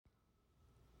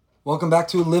Welcome back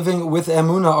to Living with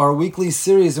Emunah, our weekly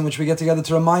series in which we get together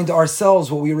to remind ourselves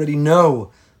what we already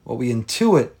know, what we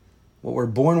intuit, what we're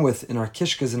born with in our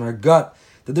kishkas, in our gut,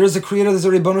 that there is a creator, there's a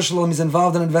Ribono Shel Olam, he's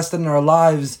involved and invested in our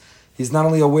lives. He's not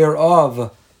only aware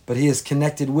of, but he is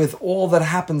connected with all that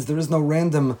happens. There is no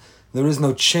random, there is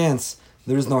no chance,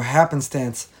 there is no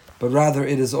happenstance, but rather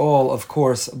it is all, of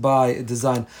course, by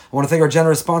design. I want to thank our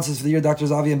generous sponsors for the year,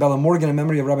 Drs. Avi and Bella Morgan, in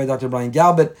memory of Rabbi Dr. Brian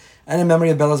Galbert, and in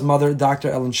memory of Bella's mother, Dr.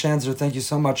 Ellen Shanzer. Thank you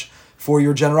so much for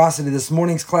your generosity. This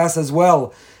morning's class as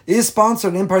well is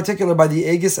sponsored in particular by the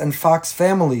Aegis and Fox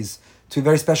families, two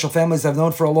very special families I've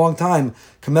known for a long time,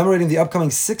 commemorating the upcoming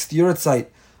 6th Yurtzeit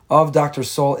of Dr.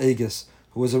 Saul Aegis,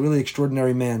 who was a really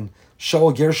extraordinary man.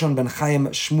 Shaul Gershon ben Chaim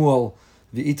Shmuel,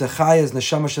 V'ita Chayez,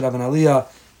 Neshama Shel Aven Aliyah.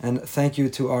 And thank you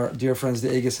to our dear friends,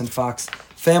 the Aegis and Fox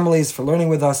families, for learning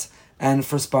with us and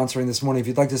for sponsoring this morning. If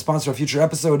you'd like to sponsor a future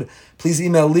episode, please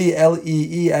email Lee,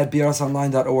 Lee, at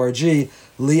brsonline.org,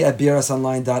 Lee at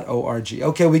brsonline.org.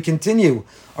 Okay, we continue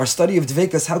our study of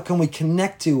Dveikus. How can we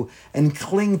connect to and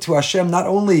cling to Hashem, not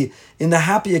only in the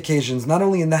happy occasions, not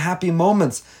only in the happy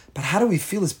moments, but how do we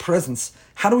feel His presence?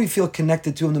 How do we feel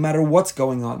connected to Him no matter what's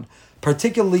going on?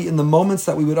 Particularly in the moments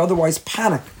that we would otherwise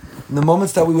panic, in the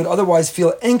moments that we would otherwise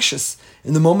feel anxious,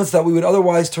 in the moments that we would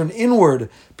otherwise turn inward,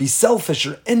 be selfish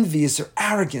or envious or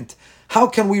arrogant. How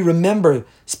can we remember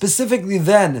specifically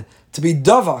then to be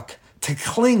davak, to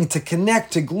cling, to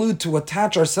connect, to glue, to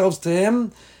attach ourselves to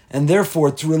Him, and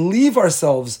therefore to relieve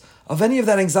ourselves of any of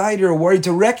that anxiety or worry,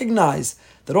 to recognize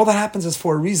that all that happens is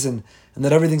for a reason and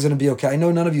that everything's going to be okay. I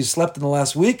know none of you slept in the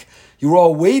last week. You were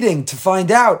all waiting to find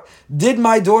out, did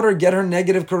my daughter get her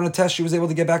negative corona test? She was able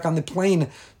to get back on the plane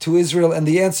to Israel. And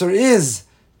the answer is,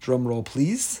 drum roll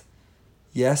please,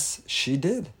 yes, she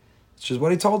did. Which is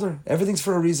what he told her. Everything's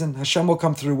for a reason. Hashem will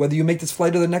come through. Whether you make this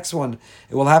flight or the next one,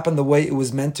 it will happen the way it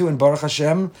was meant to. And Baruch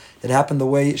Hashem, it happened the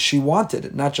way she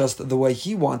wanted, not just the way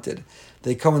he wanted.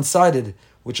 They coincided,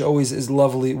 which always is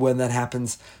lovely when that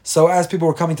happens. So as people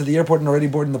were coming to the airport and already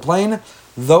boarding the plane,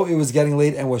 though it was getting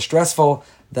late and was stressful,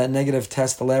 that negative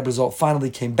test, the lab result finally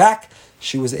came back.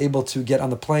 She was able to get on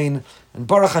the plane. And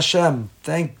Baruch Hashem,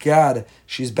 thank God,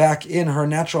 she's back in her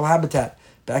natural habitat,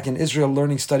 back in Israel,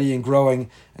 learning, studying,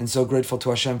 growing, and so grateful to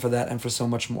Hashem for that and for so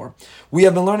much more. We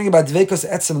have been learning about Dveikus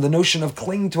Etzem, the notion of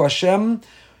clinging to Hashem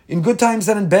in good times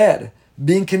and in bad,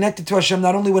 being connected to Hashem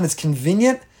not only when it's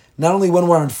convenient, not only when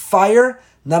we're on fire,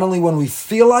 not only when we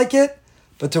feel like it,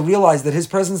 but to realize that His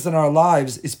presence in our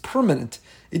lives is permanent.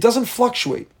 It doesn't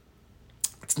fluctuate.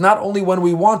 It's not only when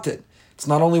we want it. It's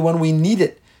not only when we need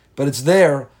it, but it's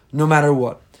there no matter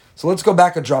what. So let's go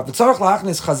back a drop.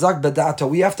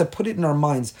 We have to put it in our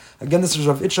minds. Again, this is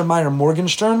Rav Itcher Meyer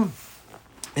Morgenstern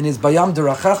in his Bayam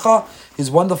Derachecha, his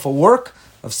wonderful work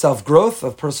of self-growth,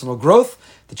 of personal growth,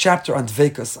 the chapter on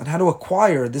Dveikus, on how to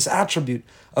acquire this attribute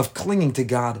of clinging to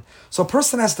God. So a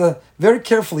person has to very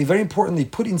carefully, very importantly,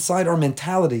 put inside our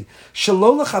mentality,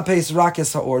 Shelo lechapes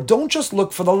rakes haor. Don't just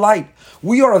look for the light.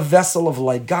 We are a vessel of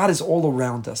light. God is all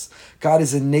around us. God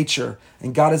is in nature,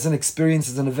 and God is in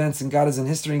experiences and events, and God is in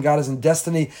history, and God is in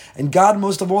destiny, and God,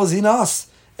 most of all, is in us.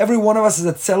 Every one of us is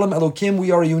a Tselem Elokim.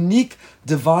 We are a unique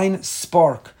divine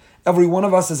spark. Every one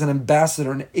of us is an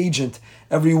ambassador, an agent.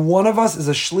 Every one of us is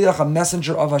a shliach, a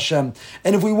messenger of Hashem.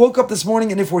 And if we woke up this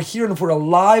morning and if we're here and if we're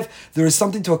alive, there is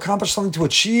something to accomplish, something to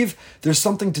achieve. There's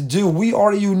something to do. We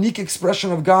are a unique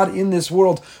expression of God in this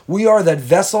world. We are that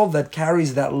vessel that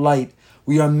carries that light.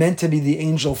 We are meant to be the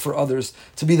angel for others,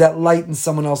 to be that light in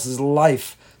someone else's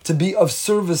life, to be of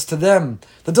service to them.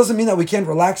 That doesn't mean that we can't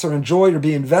relax or enjoy or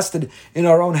be invested in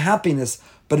our own happiness.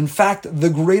 But in fact, the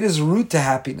greatest route to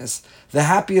happiness, the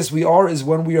happiest we are, is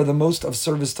when we are the most of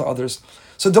service to others.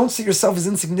 So don't see yourself as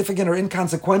insignificant or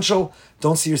inconsequential.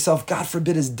 Don't see yourself, God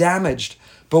forbid, as damaged.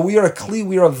 But we are a kli,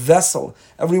 we are a vessel.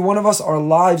 Every one of us, our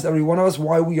lives, every one of us,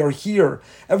 why we are here.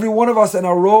 Every one of us and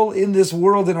our role in this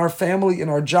world, in our family, in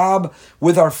our job,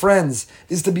 with our friends,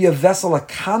 is to be a vessel, a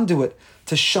conduit,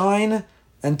 to shine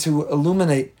and to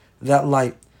illuminate that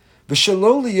light.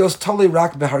 However,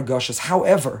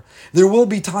 there will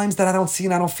be times that I don't see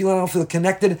and I don't feel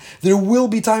connected. There will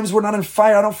be times we're not on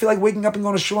fire. I don't feel like waking up and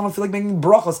going to shul. I don't feel like making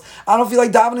brachos. I don't feel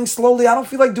like davening slowly. I don't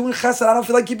feel like doing chesed. I don't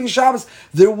feel like keeping Shabbos.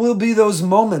 There will be those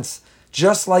moments,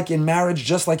 just like in marriage,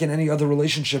 just like in any other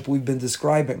relationship we've been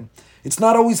describing. It's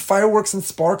not always fireworks and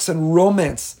sparks and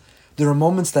romance. There are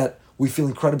moments that we feel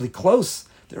incredibly close.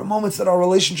 There are moments that our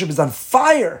relationship is on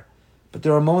fire. But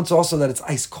there are moments also that it's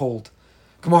ice cold.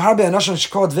 Too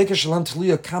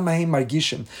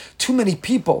many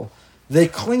people, they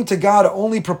cling to God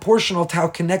only proportional to how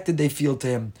connected they feel to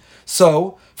Him.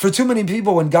 So, For too many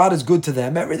people, when God is good to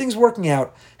them, everything's working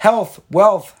out. Health,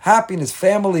 wealth, happiness,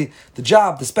 family, the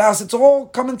job, the spouse, it's all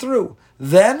coming through.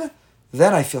 Then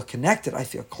I feel connected, I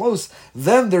feel close.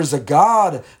 Then there's a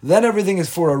God. Then everything is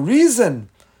for a reason.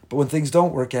 But when things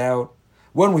don't work out,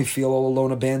 when we feel all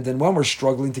alone, abandoned, when we're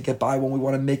struggling to get by, when we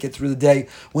want to make it through the day,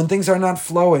 when things are not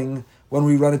flowing, when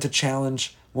we run into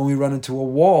challenge, when we run into a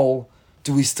wall,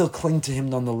 do we still cling to Him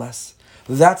nonetheless?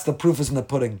 That's the proof is in the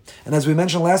pudding. And as we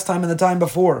mentioned last time and the time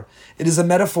before, it is a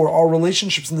metaphor. Our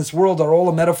relationships in this world are all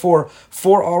a metaphor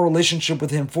for our relationship with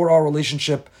Him, for our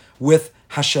relationship with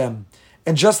Hashem.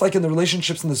 And just like in the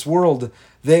relationships in this world,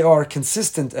 they are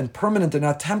consistent and permanent. They're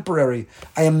not temporary.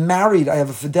 I am married. I have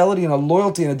a fidelity and a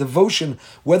loyalty and a devotion,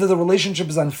 whether the relationship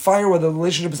is on fire, whether the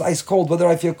relationship is ice cold, whether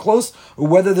I feel close or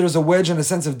whether there's a wedge and a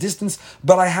sense of distance,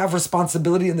 but I have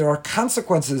responsibility and there are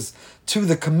consequences to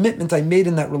the commitment I made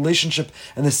in that relationship.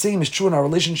 And the same is true in our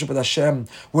relationship with Hashem.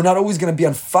 We're not always going to be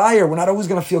on fire. We're not always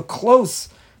going to feel close.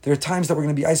 There are times that we're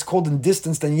going to be ice cold and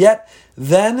distanced. And yet,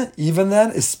 then, even then,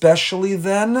 especially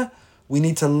then, we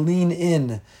need to lean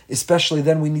in. Especially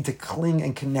then, we need to cling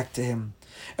and connect to Him.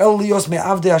 To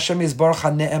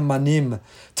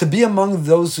be among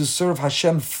those who serve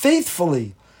Hashem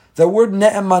faithfully. The word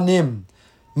ne'emanim.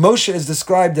 Moshe is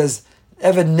described as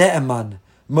Eved Ne'eman.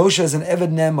 Moshe is an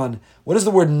Eved Ne'eman. What does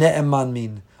the word Ne'eman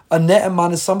mean? A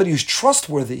Ne'eman is somebody who's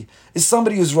trustworthy, is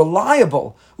somebody who's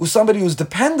reliable, who's somebody who's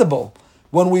dependable.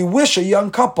 When we wish a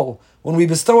young couple, when we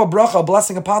bestow a bracha, a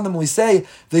blessing upon them, we say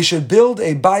they should build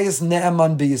a bayis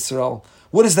ne'eman b'Yisrael.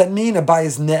 What does that mean, a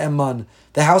bayis ne'eman?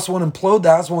 The house won't implode,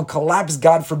 the house won't collapse,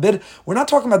 God forbid. We're not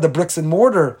talking about the bricks and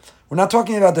mortar. We're not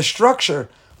talking about the structure.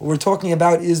 What we're talking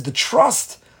about is the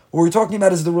trust. What we're talking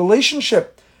about is the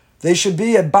relationship. They should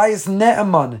be a bayis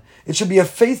ne'eman. It should be a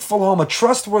faithful home, a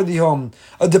trustworthy home,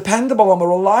 a dependable home, a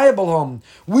reliable home.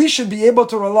 We should be able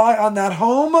to rely on that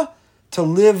home to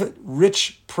live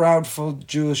rich, proudful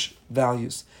Jewish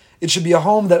values. It should be a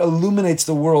home that illuminates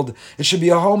the world. It should be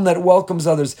a home that welcomes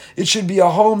others. It should be a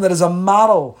home that is a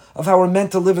model of how we're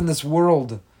meant to live in this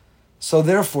world. So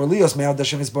therefore, Lios me'ad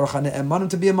Hashem Yisborach HaNe'eman,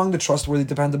 to be among the trustworthy,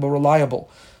 dependable, reliable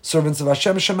servants of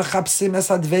Hashem, shemechapsim es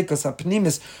hadvekas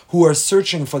hapnimis, who are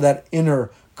searching for that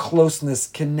inner closeness,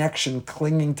 connection,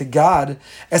 clinging to God,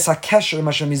 es hakesher im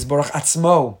Hashem Yisborach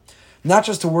atzmo, not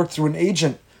just to work through an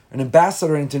agent, an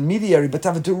ambassador, an intermediary, but to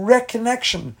have a direct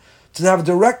connection, to have a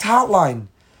direct hotline.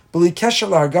 For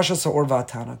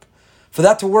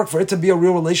that to work, for it to be a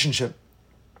real relationship,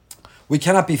 we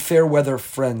cannot be fair weather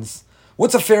friends.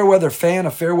 What's a fair weather fan,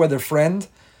 a fair weather friend?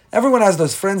 Everyone has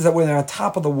those friends that when they're on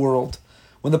top of the world,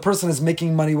 when the person is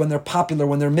making money, when they're popular,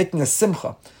 when they're making a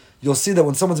simcha, you'll see that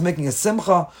when someone's making a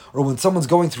simcha, or when someone's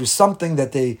going through something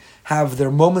that they have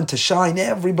their moment to shine,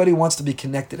 everybody wants to be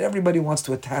connected, everybody wants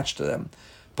to attach to them.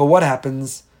 But what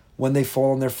happens when they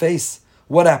fall on their face?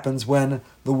 What happens when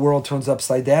the world turns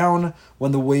upside down,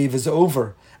 when the wave is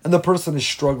over, and the person is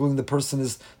struggling, the person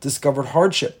has discovered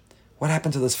hardship? What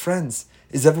happened to those friends?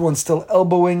 Is everyone still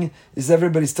elbowing? Is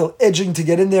everybody still edging to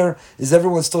get in there? Is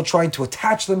everyone still trying to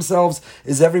attach themselves?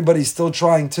 Is everybody still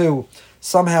trying to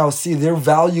somehow see their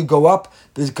value go up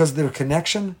because of their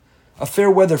connection? A fair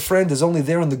weather friend is only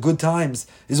there in the good times,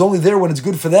 is only there when it's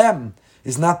good for them.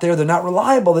 Is not there, they're not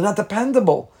reliable, they're not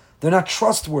dependable, they're not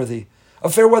trustworthy. A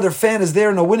fair weather fan is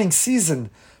there in a winning season,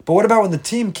 but what about when the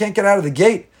team can't get out of the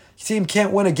gate? The team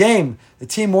can't win a game, the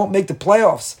team won't make the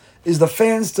playoffs. Is the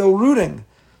fan still rooting?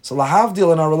 So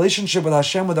lahavdil, in our relationship with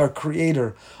Hashem, with our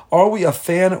Creator, are we a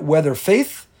fan weather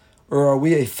faith, or are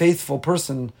we a faithful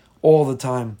person all the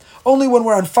time? Only when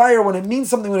we're on fire, when it means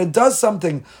something, when it does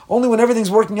something, only when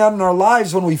everything's working out in our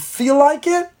lives, when we feel like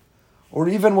it, or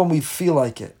even when we feel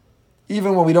like it.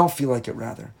 Even when we don't feel like it,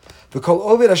 rather.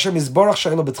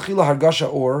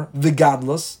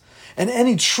 And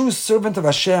any true servant of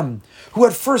Hashem, who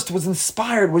at first was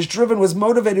inspired, was driven, was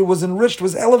motivated, was enriched,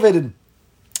 was elevated,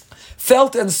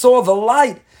 felt and saw the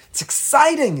light. It's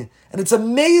exciting, and it's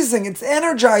amazing, it's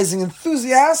energizing,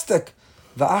 enthusiastic.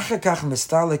 But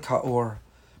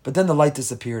then the light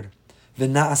disappeared.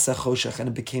 And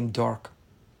it became dark.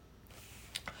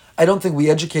 I don't think we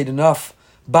educate enough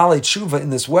Balei Tshuva in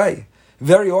this way.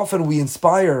 Very often we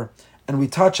inspire and we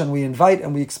touch and we invite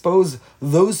and we expose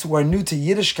those who are new to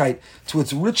Yiddishkeit, to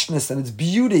its richness and its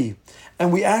beauty.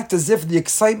 And we act as if the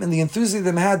excitement, the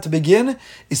enthusiasm they had to begin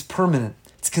is permanent.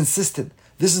 It's consistent.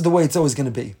 This is the way it's always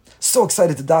going to be. So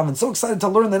excited to daven, so excited to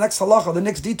learn the next halacha, the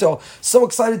next detail, so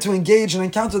excited to engage and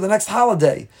encounter the next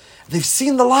holiday. They've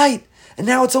seen the light, and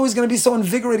now it's always going to be so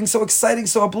invigorating, so exciting,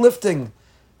 so uplifting.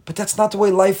 But that's not the way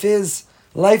life is.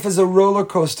 Life is a roller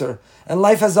coaster, and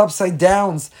life has upside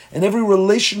downs. And every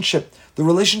relationship, the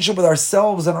relationship with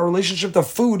ourselves, and our relationship to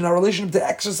food, and our relationship to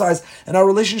exercise, and our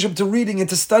relationship to reading and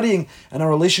to studying, and our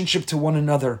relationship to one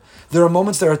another. There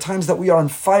are times that we are on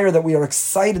fire, that we are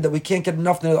excited, that we can't get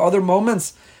enough. There are other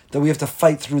moments that we have to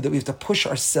fight through, that we have to push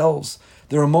ourselves.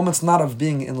 There are moments not of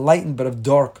being enlightened, but of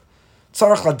dark.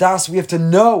 Tzarech ladas, we have to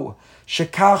know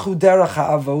shekachu derech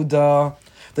ha'avoda,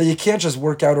 that you can't just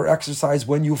work out or exercise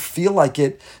when you feel like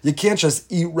it. You can't just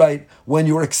eat right when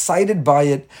you're excited by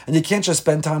it. And you can't just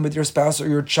spend time with your spouse or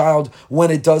your child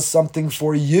when it does something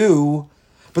for you.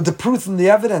 But the proof and the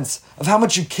evidence of how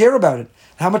much you care about it,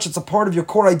 how much it's a part of your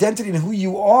core identity and who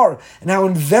you are, and how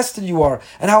invested you are,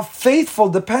 and how faithful,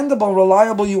 dependable,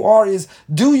 reliable you are is,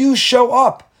 do you show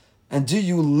up? And do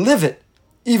you live it,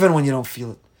 even when you don't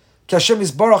feel it? Kashem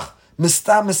Yisbarach,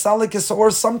 mistam misalik is,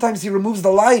 or sometimes he removes the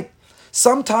light.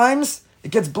 Sometimes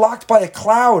it gets blocked by a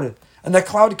cloud, and that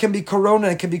cloud can be corona,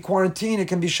 it can be quarantine, it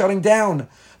can be shutting down.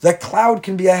 That cloud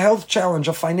can be a health challenge,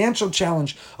 a financial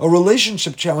challenge, a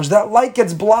relationship challenge. That light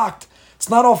gets blocked. It's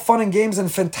not all fun and games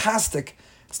and fantastic.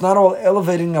 It's not all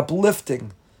elevating,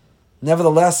 uplifting.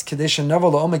 Nevertheless, Kadesha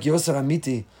Nevel Omek Yoser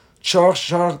Amiti,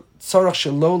 Tzarech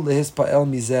Shelo Lehispa'el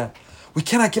Mizeh. We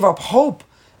cannot give up hope,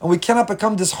 and we cannot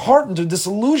become disheartened or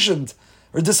disillusioned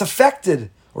or disaffected,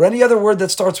 or any other word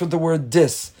that starts with the word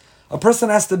dis. A person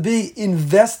has to be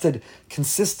invested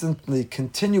consistently,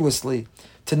 continuously,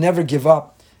 to never give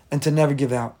up and to never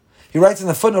give out. He writes in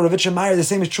the footnote of Ravitcher Meyer, the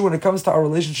same is true when it comes to our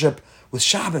relationship with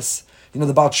Shabbos.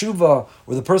 The Baal Tshuva,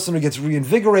 or the person who gets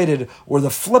reinvigorated, or the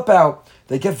flip out,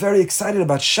 they get very excited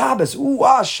about Shabbos.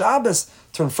 Shabbos.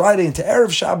 Turn Friday into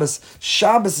Erev Shabbos.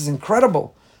 Shabbos is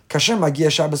incredible. Kasher Magia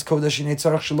Shabbos Kodesh Yinei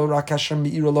Tzarech Shelo Ra Kasher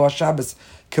Me'ira Lo HaShabbos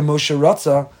K'Moshe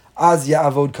Ratza Az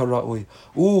Ya'avod Kara'ui.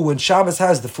 When Shabbos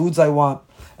has the foods I want,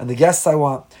 and the guests I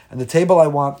want, and the table I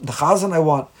want, the chazan I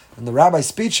want, and the rabbi's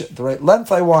speech, the right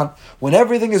length I want, when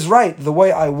everything is right the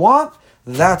way I want,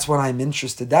 that's when I'm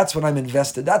interested, that's when I'm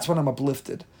invested, that's when I'm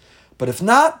uplifted. But if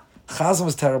not, chazan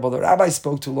was terrible, the rabbi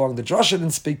spoke too long, the drasha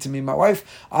didn't speak to me, my wife,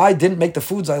 I didn't make the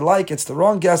foods I like, it's the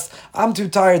wrong guest, I'm too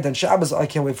tired, then Shabbos, I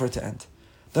can't wait for it to end.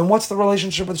 Then what's the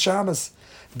relationship with Shabbos?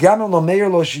 You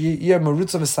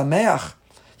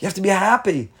have to be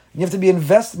happy, and you have to be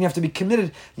invested, and you have to be committed,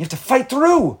 and you have to fight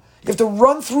through. You have to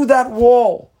run through that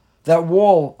wall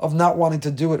of not wanting to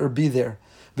do it or be there.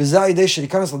 The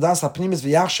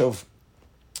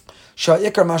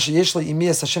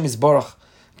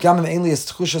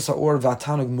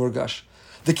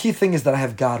key thing is that I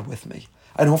have God with me.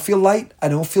 I don't feel light, I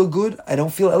don't feel good, I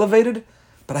don't feel elevated,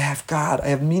 but I have God, I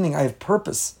have meaning, I have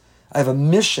purpose, I have a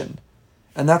mission,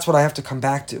 and that's what I have to come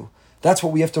back to. That's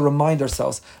what we have to remind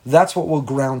ourselves. That's what will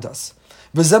ground us.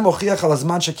 This key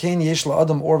thing is that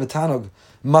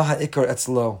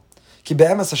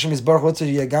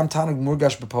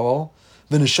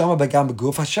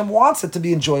Hashem wants it to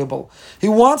be enjoyable. He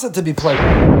wants it to be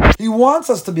pleasurable. He wants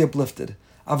us to be uplifted.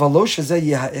 But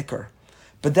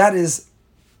that is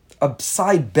a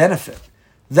side benefit.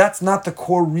 That's not the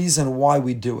core reason why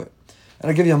we do it. And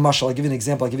I'll give you a mashal, I'll give you an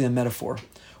example, I'll give you a metaphor.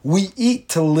 We eat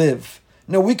to live.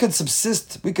 We could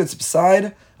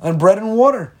subside on bread and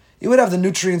water. It would have the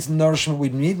nutrients and nourishment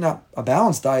we'd need, not a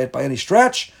balanced diet by any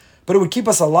stretch, but it would keep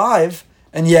us alive,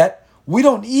 and yet we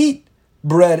don't eat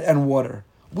bread and water.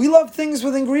 We love things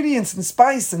with ingredients and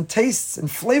spice and tastes and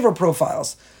flavor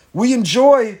profiles. We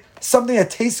enjoy something that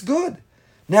tastes good.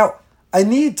 Now, I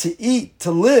need to eat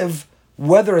to live,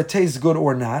 whether it tastes good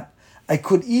or not. I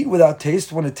could eat without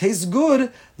taste. When it tastes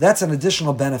good, that's an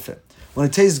additional benefit. When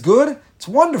it tastes good, it's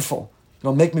wonderful.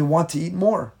 It'll make me want to eat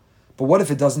more. But what if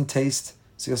it doesn't taste?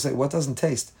 So you'll say, what doesn't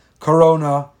taste?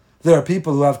 Corona. There are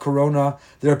people who have corona.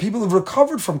 There are people who've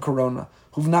recovered from corona,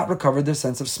 who've not recovered their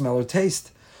sense of smell or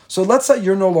taste. So let's say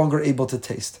you're no longer able to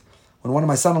taste. When one of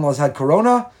my son-in-laws had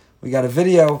corona, we got a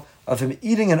video of him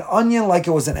eating an onion like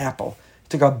it was an apple. He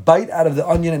took a bite out of the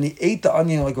onion and he ate the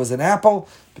onion like it was an apple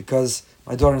because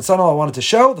my daughter and son-in-law wanted to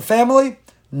show the family,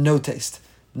 no taste.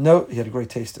 No, he had a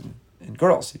great taste in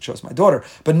girls. He chose my daughter.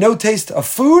 But no taste of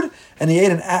food, and he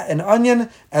ate an onion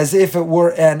as if it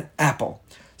were an apple.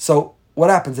 So what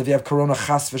happens if you have corona,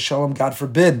 chas v'shalom, God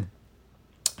forbid,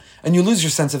 and you lose your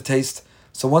sense of taste?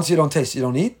 So once you don't taste, you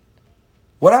don't eat?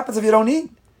 What happens if you don't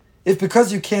eat? If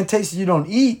because you can't taste, you don't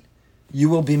eat, you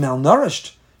will be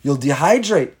malnourished. You'll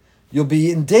dehydrate. You'll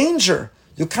be in danger.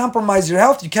 You'll compromise your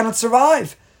health. You cannot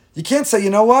survive. You can't say, you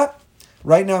know what?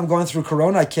 Right now I'm going through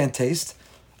corona. I can't taste.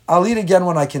 I'll eat again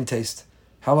when I can taste.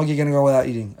 How long are you going to go without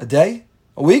eating? A day?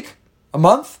 A week? A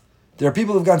month? There are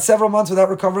people who've gone several months without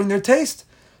recovering their taste.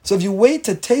 So if you wait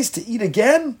to taste to eat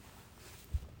again,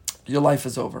 your life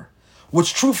is over.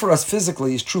 What's true for us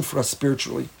physically is true for us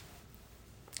spiritually.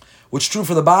 What's true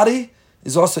for the body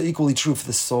is also equally true for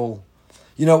the soul.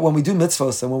 When we do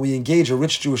mitzvahs and when we engage a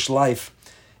rich Jewish life,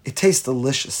 it tastes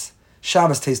delicious.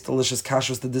 Shabbos tastes delicious.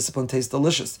 Kashrus, the discipline, tastes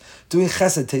delicious. Doing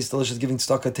chesed tastes delicious. Giving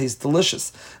tzedakah tastes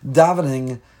delicious.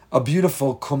 Davening a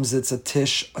beautiful kumzitz, a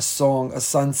tish, a song, a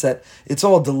sunset. It's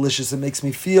all delicious. It makes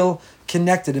me feel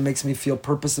connected. It makes me feel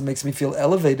purpose. It makes me feel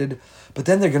elevated. But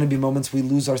then there are going to be moments we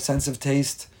lose our sense of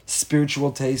taste,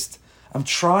 spiritual taste. I'm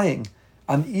trying.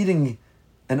 I'm eating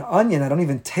an onion. I don't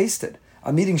even taste it.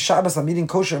 I'm eating Shabbos, I'm eating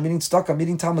kosher, I'm eating tzedakah, I'm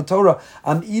eating Talmud Torah,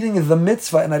 I'm eating the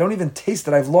mitzvah, and I don't even taste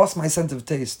it. I've lost my sense of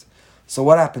taste. So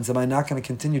what happens? Am I not going to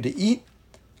continue to eat?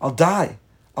 I'll die.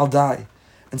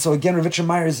 And so again, Rav Yitzchak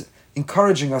Meyer is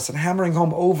encouraging us and hammering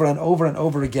home over and over and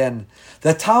over again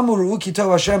that Tamu Ru'u Ki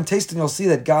Tov Hashem, taste and you'll see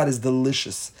that God is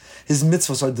delicious. His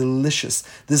mitzvahs are delicious.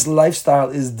 This lifestyle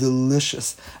is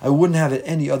delicious. I wouldn't have it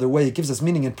any other way. It gives us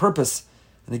meaning and purpose.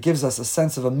 And it gives us a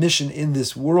sense of a mission in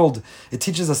this world. It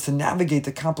teaches us to navigate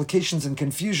the complications and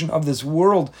confusion of this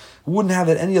world. We wouldn't have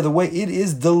it any other way. It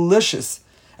is delicious.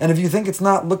 And if you think it's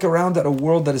not, look around at a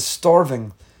world that is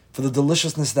starving for the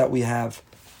deliciousness that we have.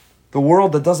 The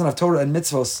world that doesn't have Torah and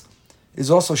mitzvos is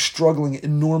also struggling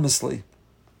enormously,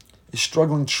 is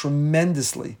struggling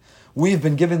tremendously. We have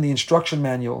been given the instruction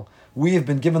manual. We have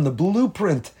been given the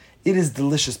blueprint. It is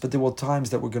delicious, but there will be times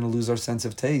that we're going to lose our sense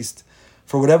of taste.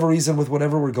 For whatever reason, with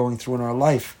whatever we're going through in our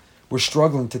life, we're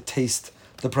struggling to taste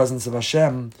the presence of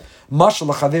Hashem.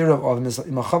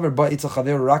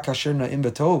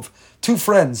 Two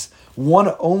friends,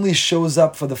 one only shows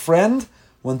up for the friend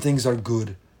when things are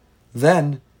good.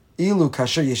 Then, ilu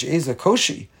kasher yesh eza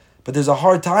koshi, but there's a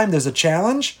hard time, there's a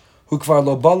challenge, hukvar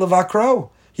lo ba levakro,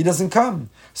 he doesn't come.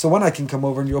 So when I can come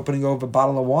over and you're opening over a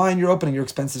bottle of wine, you're opening your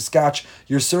expensive scotch,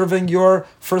 you're serving your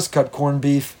first cut corned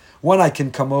beef, when I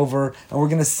can come over and we're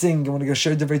going to sing and we're going to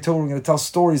share Divrei Torah, we're going to tell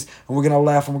stories and we're going to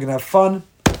laugh and we're going to have fun,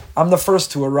 I'm the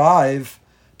first to arrive.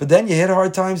 But then you hit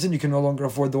hard times and you can no longer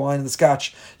afford the wine and the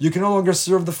scotch. You can no longer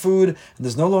serve the food and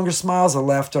there's no longer smiles or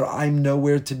laughter. I'm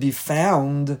nowhere to be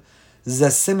found.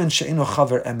 Zesimin she'ino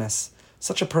chaver emes.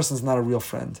 Such a person is not a real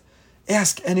friend.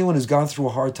 Ask anyone who's gone through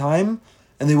a hard time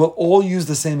and they will all use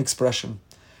the same expression.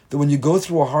 That when you go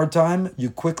through a hard time,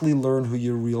 you quickly learn who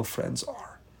your real friends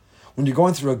are. When you're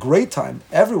going through a great time,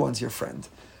 everyone's your friend.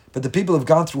 But the people who have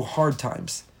gone through hard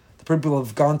times, the people who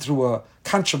have gone through a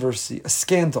controversy, a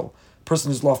scandal, a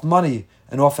person who's lost money,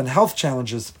 and often health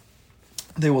challenges,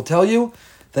 they will tell you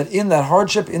that in that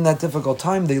hardship, in that difficult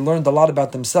time, they learned a lot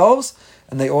about themselves,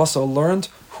 and they also learned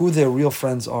who their real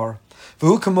friends are.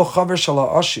 Like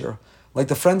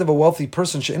the friend of a wealthy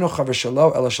person, it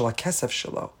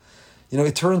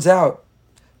turns out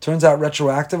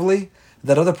retroactively,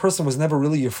 that other person was never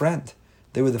really your friend.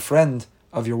 They were the friend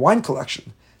of your wine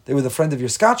collection. They were the friend of your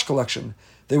scotch collection.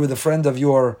 They were the friend of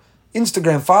your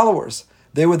Instagram followers.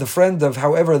 They were the friend of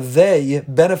however they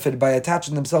benefited by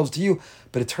attaching themselves to you.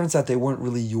 But it turns out they weren't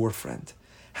really your friend.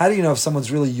 How do you know if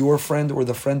someone's really your friend or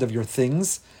the friend of your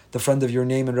things, the friend of your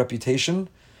name and reputation?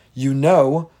 You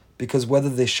know because whether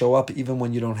they show up even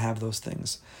when you don't have those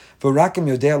things.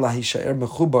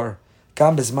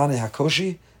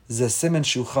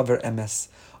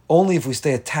 Only if we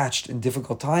stay attached in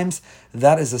difficult times,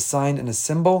 that is a sign and a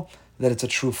symbol that it's a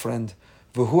true friend.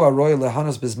 And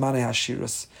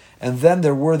then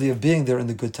they're worthy of being there in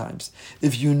the good times.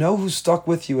 If you know who stuck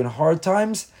with you in hard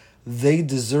times, they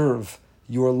deserve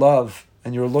your love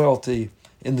and your loyalty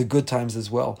in the good times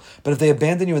as well. But if they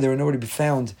abandon you and they were nowhere to be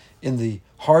found in the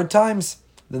hard times,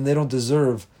 then they don't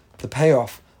deserve the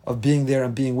payoff of being there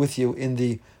and being with you in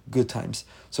the good times.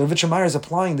 So Rav Yitzchak Meyer is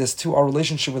applying this to our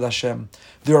relationship with Hashem.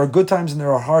 There are good times and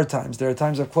there are hard times. There are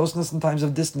times of closeness and times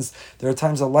of distance. There are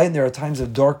times of light and there are times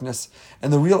of darkness.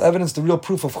 And the real evidence, the real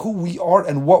proof of who we are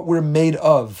and what we're made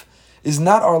of is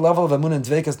not our level of emunah and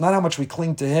dveikus, not how much we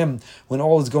cling to Him when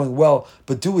all is going well,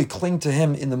 but do we cling to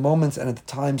Him in the moments and at the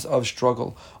times of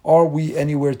struggle? Are we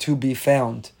anywhere to be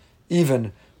found,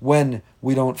 even when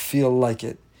we don't feel like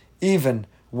it, even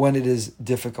when it is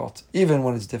difficult, We say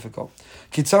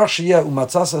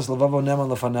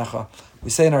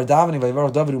in our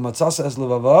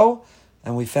davening,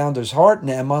 and we found his heart,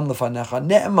 ne'eman lefanecha,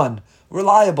 ne'eman,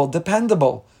 reliable,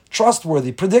 dependable,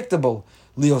 trustworthy, predictable.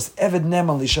 Lios eved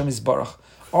ne'eman l'Shem Yisbarach.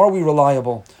 Are we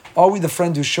reliable? Are we the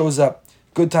friend who shows up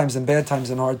good times and bad times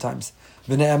and hard times?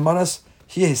 V'ne'emanas,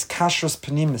 he is kashrus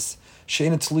penimis,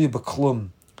 she'ena tluya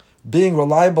b'klum. Being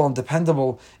reliable and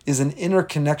dependable is an inner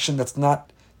connection that's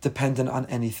not dependent on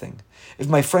anything. If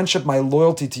my friendship, my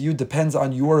loyalty to you depends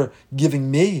on your giving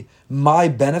me, my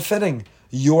benefiting,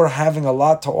 your having a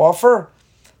lot to offer,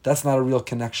 that's not a real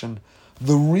connection.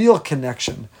 The real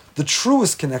connection, the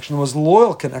truest connection, the most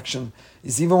loyal connection,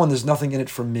 is even when there's nothing in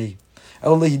it for me.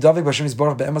 And the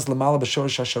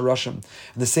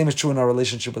same is true in our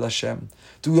relationship with Hashem.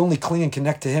 Do we only cling and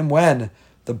connect to Him when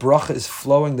the bracha is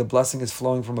flowing, the blessing is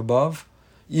flowing from above?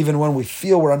 Even when we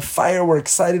feel we're on fire, we're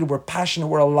excited, we're passionate,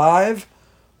 we're alive?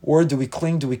 Or do we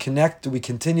cling, do we connect, do we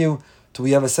continue? Do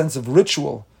we have a sense of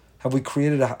ritual? Have we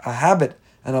created a habit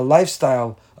and a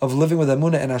lifestyle of living with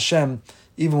Emunah and Hashem,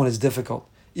 even when it's difficult,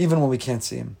 even when we can't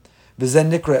see Him? V'zen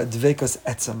nikra dveikus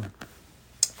etzem.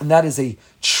 And that is a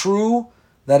true,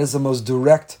 that is the most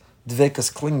direct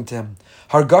dveikus, clinging to Him.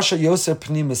 Hargasha yoser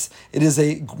pnimis. It is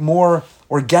a more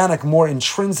organic, more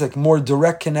intrinsic, more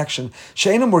direct connection.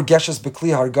 She'ena murgeshes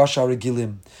bekli hargasha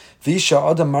regilim.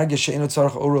 V'isha adam margesh she'ena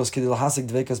tzarach oros kedil hasik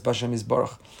dveikus b'Hashem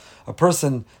yisbarach. A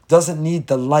person doesn't need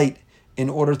the light in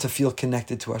order to feel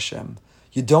connected to Hashem.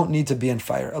 You don't need to be on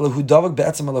fire. I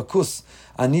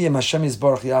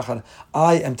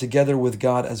am together with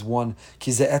God as one.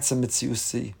 A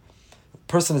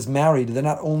person is married. They're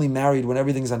not only married when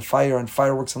everything's on fire and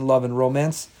fireworks and love and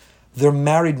romance. They're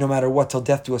married no matter what, till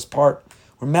death do us part.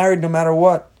 We're married no matter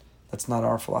what. That's not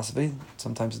our philosophy.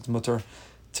 Sometimes it's mutter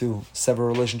to sever a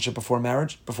relationship before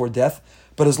marriage, before death.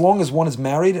 But as long as one is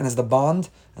married and has the bond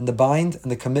and the bind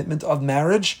and the commitment of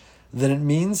marriage, then it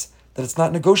means that it's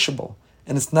not negotiable.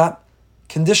 And it's not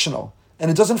conditional. And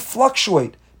it doesn't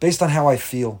fluctuate based on how I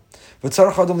feel. So this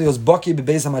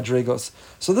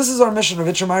is our mission. Rav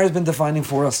Yitzchak Meyer has been defining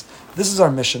for us. This is our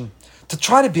mission. To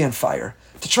try to be on fire.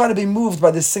 To try to be moved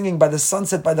by the singing, by the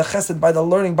sunset, by the chesed, by the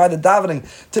learning, by the davening.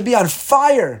 To be on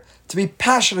fire. To be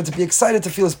passionate, to be excited,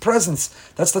 to feel His presence.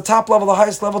 That's the top level, the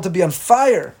highest level, to be on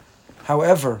fire.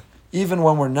 However, even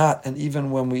when we're not, and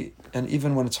even when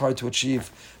it's hard to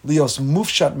achieve, lios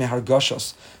mufshat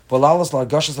mehargashos, v'lalos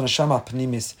largashos neshama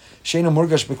pnimis, sheinu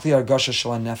murgash bekli hargashos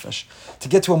shel nefesh. To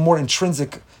get to a more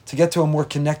intrinsic, to get to a more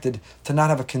connected, to not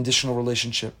have a conditional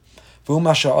relationship.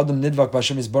 V'umasha adam nidvak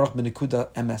b'Hashem yisbarach b'nekuda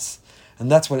emes.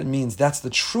 And that's what it means. That's the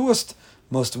truest,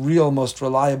 most real, most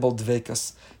reliable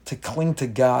dveikus, to cling to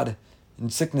God in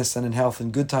sickness and in health,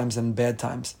 in good times and in bad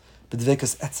times. But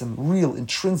dveikus etzem, real,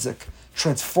 intrinsic,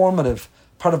 transformative,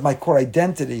 part of my core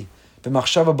identity.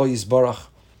 B'machshava bo yisbarach,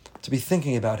 to be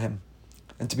thinking about Him,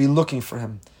 and to be looking for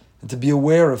Him, and to be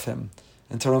aware of Him,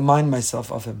 and to remind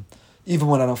myself of Him, even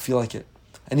when I don't feel like it,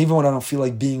 and even when I don't feel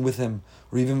like being with Him,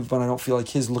 or even when I don't feel like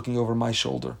His looking over my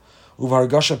shoulder.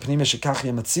 Uvargasha pnimia shekach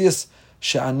yamatzias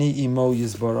she'ani imo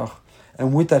yisbarach.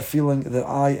 And with that feeling that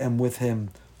I am with Him,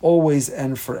 always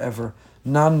and forever,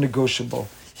 non-negotiable.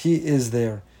 He is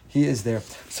there. He is there.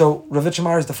 So Rav Yitzchak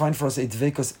Meyer has defined for us a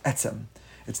dveikus etzem.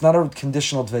 It's not a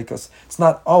conditional dveikus. It's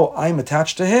not, I'm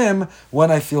attached to Him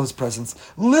when I feel His presence.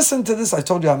 Listen to this. I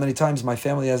told you how many times my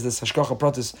family has this Hashgacha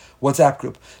Pratis WhatsApp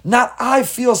group. Not I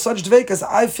feel such dveikus.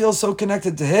 I feel so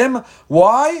connected to Him.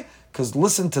 Why? Because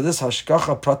listen to this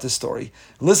Hashgacha Pratis story.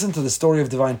 Listen to the story of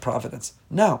divine providence.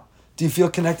 Now, do you feel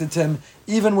connected to Him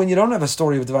even when you don't have a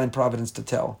story of divine providence to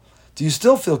tell? Do you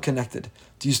still feel connected?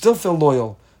 Do you still feel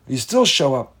loyal? Do you still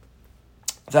show up?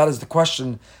 That is the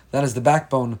question. That is the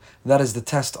backbone. That is the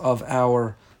test of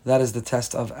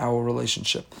our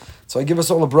relationship. So I give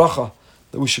us all a bracha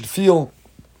that we should feel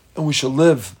and we should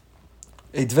live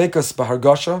a dveikus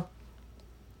b'hargasha,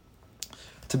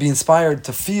 to be inspired,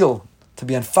 to feel, to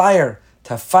be on fire, to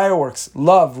have fireworks,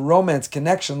 love, romance,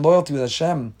 connection, loyalty with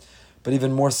Hashem, but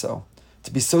even more so,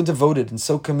 to be so devoted and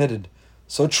so committed,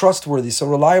 so trustworthy, so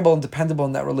reliable and dependable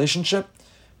in that relationship,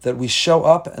 that we show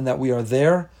up and that we are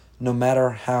there no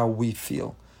matter how we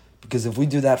feel. Because if we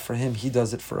do that for Him, He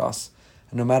does it for us.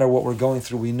 And no matter what we're going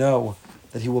through, we know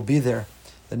that He will be there,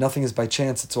 that nothing is by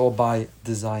chance, it's all by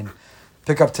design.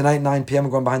 Pick up tonight, 9 p.m.,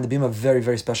 we're going behind the beam, a very,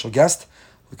 very special guest.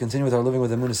 We'll continue with our Living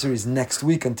with Emunah series next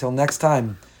week. Until next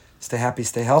time, stay happy,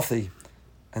 stay healthy,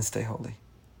 and stay holy.